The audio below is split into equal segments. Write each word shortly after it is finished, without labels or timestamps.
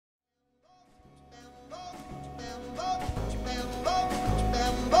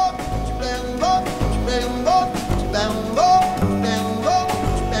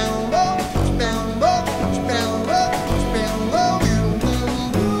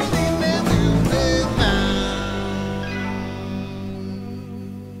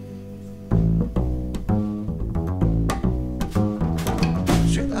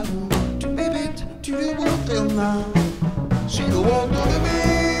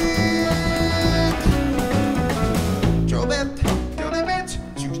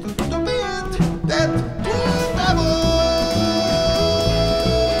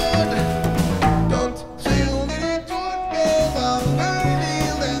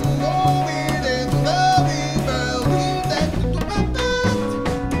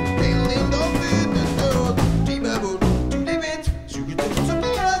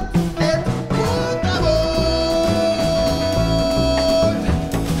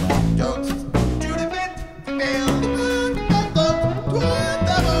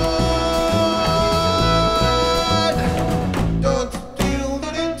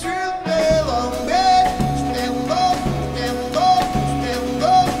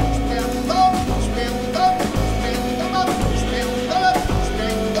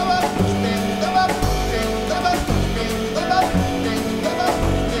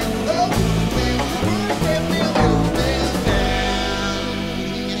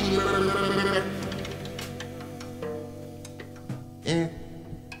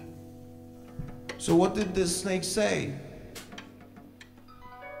So what did the snake say?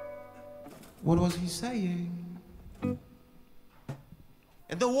 What was he saying?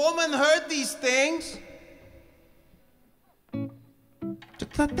 And the woman heard these things.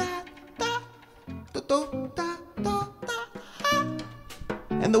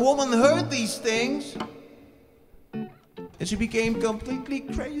 And the woman heard these things, and she became completely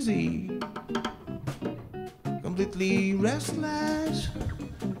crazy, completely restless.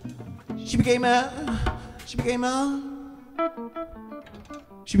 She became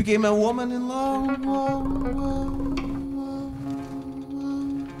a woman in love.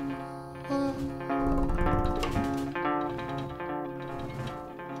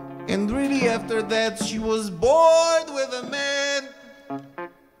 And really after that she was bored with a man,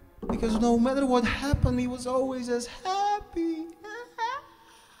 because no matter what happened he was always as happy.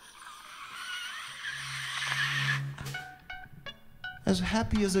 As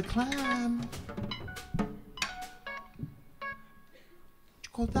happy as a clam.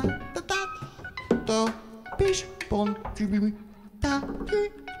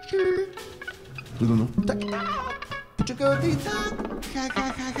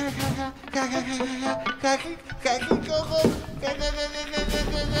 Happy.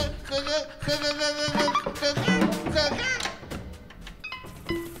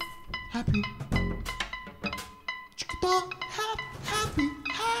 Happy. She